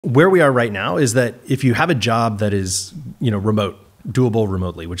Where we are right now is that if you have a job that is, remote, doable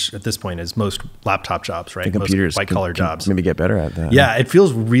remotely, which at this point is most laptop jobs, right? The computers most white-collar jobs. Maybe get better at that. Yeah, it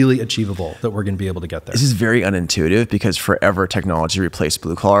feels really achievable that we're going to be able to get there. This is very unintuitive because forever technology replaced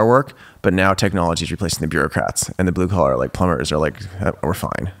blue-collar work, but now technology is replacing the bureaucrats, and the blue-collar like plumbers are like, we're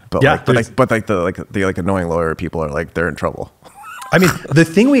fine. But yeah, the annoying lawyer people are like, they're in trouble. I mean, the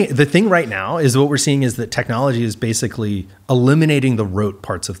thing right now is what we're seeing is that technology is basically eliminating the rote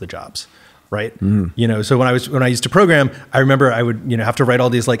parts of the jobs. Right. Mm-hmm. So when I used to program, I remember I would, have to write all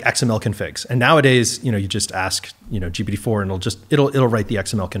these like XML configs. And nowadays, you just ask, GPT-4 and it'll write the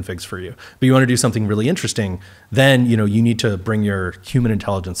XML configs for you. But you want to do something really interesting, then, you need to bring your human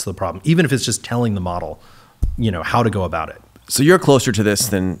intelligence to the problem, even if it's just telling the model, how to go about it. So you're closer to this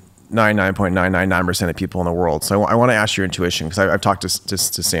than 99.999% of people in the world. So I want to ask your intuition, because I've talked to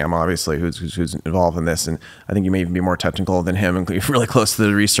Sam, obviously, who's involved in this. And I think you may even be more technical than him and you're really close to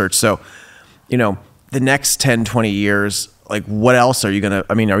the research. So, the next 10, 20 years, like what else are you going to,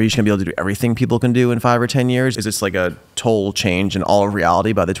 are you just going to be able to do everything people can do in 5 or 10 years? Is this like a total change in all of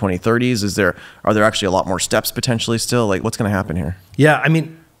reality by the 2030s? Are there actually a lot more steps potentially still? Like what's going to happen here? Yeah,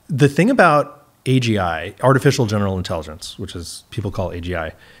 the thing about AGI, artificial general intelligence, which is people call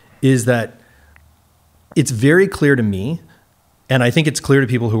AGI, is that it's very clear to me, and I think it's clear to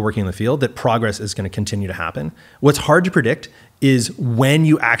people who are working in the field, that progress is going to continue to happen. What's hard to predict is when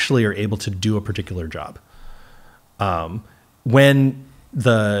you actually are able to do a particular job. When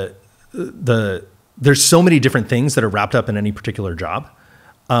there's so many different things that are wrapped up in any particular job,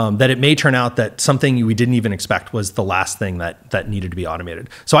 that it may turn out that something we didn't even expect was the last thing that needed to be automated.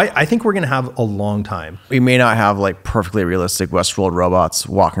 So I think we're going to have a long time. We may not have like perfectly realistic Westworld robots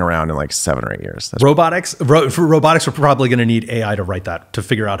walking around in like 7 or 8 years. For robotics, we're probably going to need AI to write that, to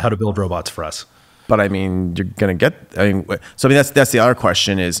figure out how to build robots for us. But you're going to get, that's the other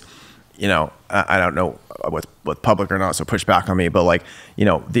question is, I don't know what's public or not, so push back on me. But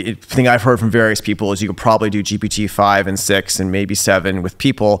the thing I've heard from various people is you could probably do GPT-5 and 6 and maybe 7 with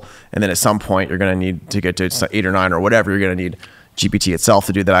people. And then at some point you're going to need to get to 8 or 9 or whatever. You're going to need GPT itself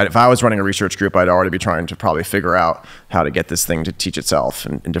to do that. If I was running a research group, I'd already be trying to probably figure out how to get this thing to teach itself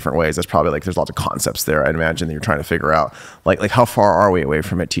in different ways. That's probably there's lots of concepts there, I'd imagine, that you're trying to figure out. Like how far are we away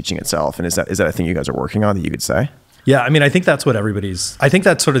from it teaching itself? And is that a thing you guys are working on that you could say? Yeah, I think that's what I think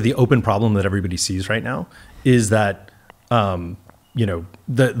that's sort of the open problem that everybody sees right now, is that,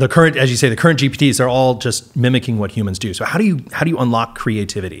 the current, as you say, the current GPTs are all just mimicking what humans do. So how do you unlock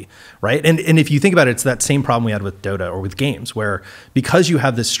creativity, right? And if you think about it, it's that same problem we had with Dota or with games, where because you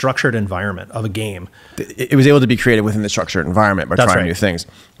have this structured environment of a game, it was able to be creative within the structured environment by trying new things.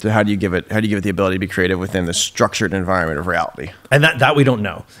 So how do you give it the ability to be creative within the structured environment of reality? And that we don't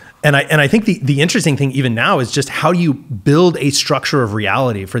know. And I think the interesting thing even now is just how do you build a structure of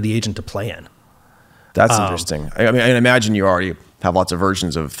reality for the agent to play in? That's interesting. I imagine you already have lots of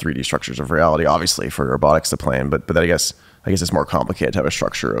versions of 3D structures of reality, obviously, for robotics to play in, but I guess it's more complicated to have a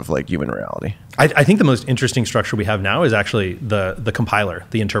structure of like human reality. I think the most interesting structure we have now is actually the compiler,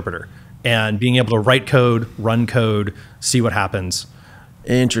 the interpreter, and being able to write code, run code, see what happens.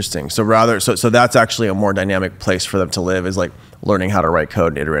 Interesting. So that's actually a more dynamic place for them to live, is like learning how to write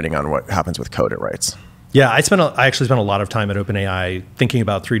code and iterating on what happens with code it writes. Yeah, I actually spent a lot of time at OpenAI thinking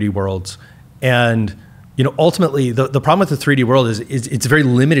about 3D worlds, and ultimately the problem with the 3D world is it's very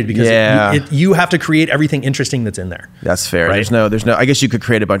limited because you have to create everything interesting that's in there. That's fair. Right? There's no. I guess you could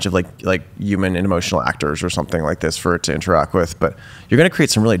create a bunch of like human and emotional actors or something like this for it to interact with, but you're going to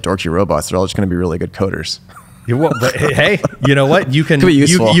create some really dorky robots. They're all just going to be really good coders. But hey, you know what? You can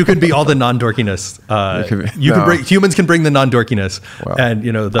you can be all the non-dorkiness. Humans can bring the non-dorkiness,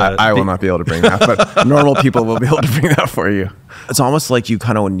 and I will not be able to bring that, but normal people will be able to bring that for you. It's almost like you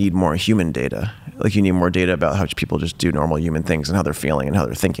kind of need more human data. Like you need more data about how people just do normal human things and how they're feeling and how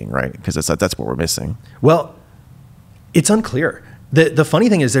they're thinking, right? Because that's what we're missing. Well, it's unclear. The funny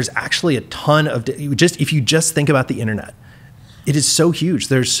thing is, there's actually a ton of if you just think about the internet, it is so huge.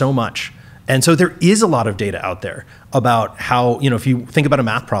 There's so much. And so there is a lot of data out there about how, if you think about a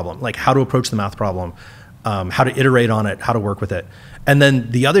math problem, like how to approach the math problem, how to iterate on it, how to work with it. And then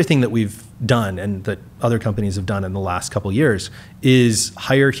the other thing that we've done and that other companies have done in the last couple of years is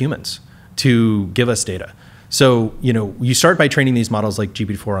hire humans to give us data. So, you start by training these models like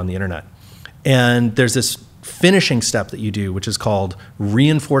GPT-4 on the internet. And there's this finishing step that you do, which is called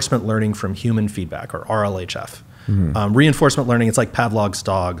reinforcement learning from human feedback, or RLHF. Mm-hmm. Reinforcement learning, it's like Pavlov's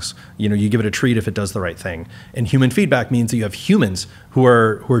dogs. You give it a treat if it does the right thing. And human feedback means that you have humans who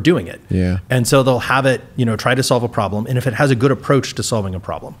are doing it. Yeah. And so they'll have it, try to solve a problem. And if it has a good approach to solving a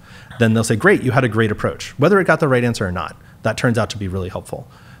problem, then they'll say, great, you had a great approach. Whether it got the right answer or not, that turns out to be really helpful.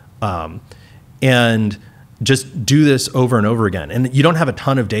 And just do this over and over again. And you don't have a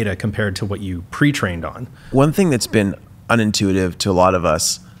ton of data compared to what you pre-trained on. One thing that's been unintuitive to a lot of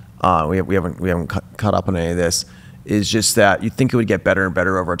us, we haven't caught up on any of this, is just that you think it would get better and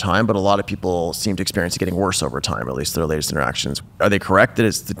better over time, but a lot of people seem to experience it getting worse over time, or at least their latest interactions. Are they correct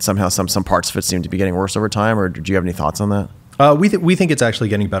that somehow some parts of it seem to be getting worse over time, or do you have any thoughts on that? We think it's actually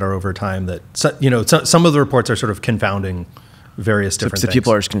getting better over time. That some of the reports are sort of confounding various different things.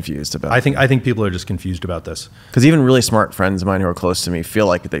 People are just confused about it. I think people are just confused about this. Because even really smart friends of mine who are close to me feel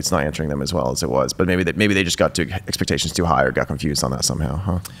like it's not answering them as well as it was. But maybe they just got expectations too high or got confused on that somehow,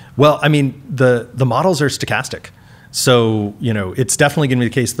 huh? Well, I mean, the models are stochastic. So, it's definitely going to be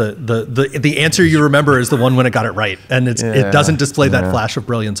the case the answer you remember is the one when it got it right. And it doesn't display that flash of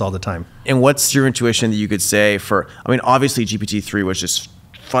brilliance all the time. And what's your intuition that you could say obviously GPT-3 was just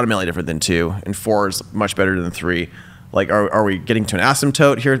fundamentally different than 2, and 4 is much better than 3. Like, are we getting to an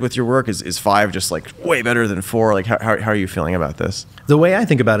asymptote here with your work? Is 5 just like way better than 4? Like, how are you feeling about this? The way I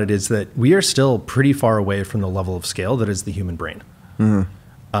think about it is that we are still pretty far away from the level of scale that is the human brain.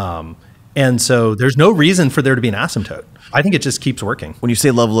 Mm-hmm. And so there's no reason for there to be an asymptote. I think it just keeps working. When you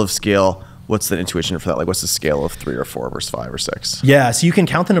say level of scale, what's the intuition for that? Like, what's the scale of 3 or 4 versus 5 or 6? Yeah, so you can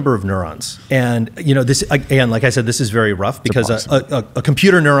count the number of neurons. And, this, again, like I said, this is very rough because a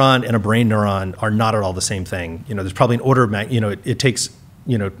computer neuron and a brain neuron are not at all the same thing. There's probably an order of, it takes,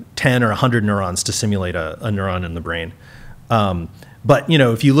 10 or 100 neurons to simulate a neuron in the brain. But,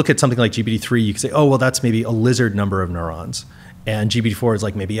 if you look at something like GPT-3, you can say, oh, well, that's maybe a lizard number of neurons. And GPT-4 is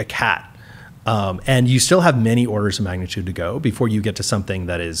like maybe a cat. And you still have many orders of magnitude to go before you get to something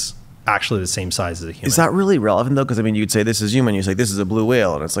that is actually the same size as a human. Is that really relevant though? Because you'd say this is human, you say this is a blue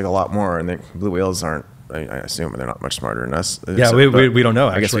whale, and it's like a lot more. And blue whales aren't, I assume, they're not much smarter than us. Yeah, so, we don't know.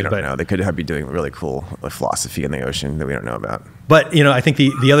 Actually, I guess we don't know. They could be doing really cool philosophy in the ocean that we don't know about. But I think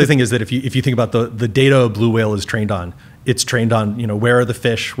the other thing is that if you think about the data a blue whale is trained on, it's trained on where are the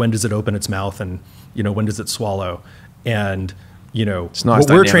fish, when does it open its mouth, and when does it swallow, and it's not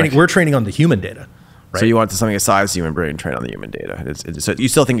we're training on the human data. Right. So you want something the size of the human brain trained on the human data. So you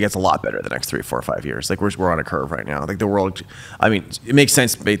still think it gets a lot better the next 3, 4, 5 years. Like we're on a curve right now. Like the world, it makes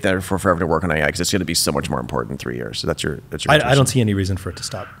sense for forever to work on AI because it's going to be so much more important in 3 years. So that's your I don't see any reason for it to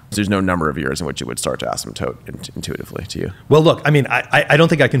stop. So there's no number of years in which it would start to asymptote intuitively to you. Well, look, I don't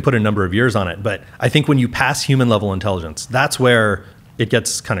think I can put a number of years on it, but I think when you pass human level intelligence, that's where it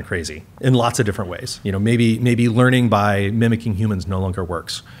gets kind of crazy in lots of different ways. Maybe learning by mimicking humans no longer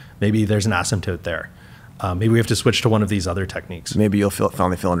works. Maybe there's an asymptote there. Maybe we have to switch to one of these other techniques. Maybe you'll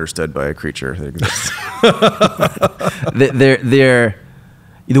finally feel understood by a creature that exists.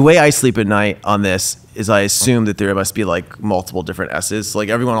 The way I sleep at night on this is I assume that there must be like multiple different S's. So like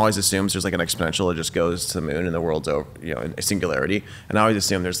everyone always assumes there's like an exponential that just goes to the moon and the world's over, in a singularity. And I always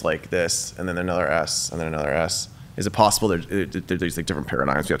assume there's like this and then another S and then another S. Is it possible there's like different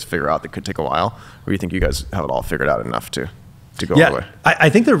paradigms we have to figure out that could take a while? Or do you think you guys have it all figured out enough to go all the way? I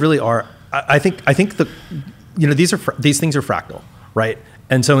think there really are. I think these things are fractal, right?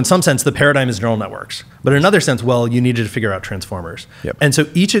 And so in some sense, the paradigm is neural networks. But in another sense, you needed to figure out transformers. Yep. And so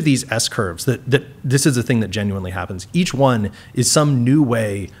each of these S curves, that this is the thing that genuinely happens. Each one is some new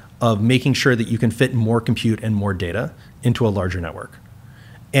way of making sure that you can fit more compute and more data into a larger network.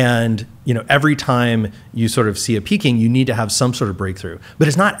 And every time you sort of see a peaking, you need to have some sort of breakthrough. But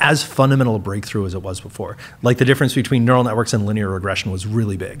it's not as fundamental a breakthrough as it was before. Like the difference between neural networks and linear regression was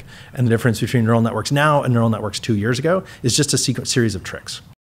really big. And the difference between neural networks now and neural networks 2 years ago is just a series of tricks.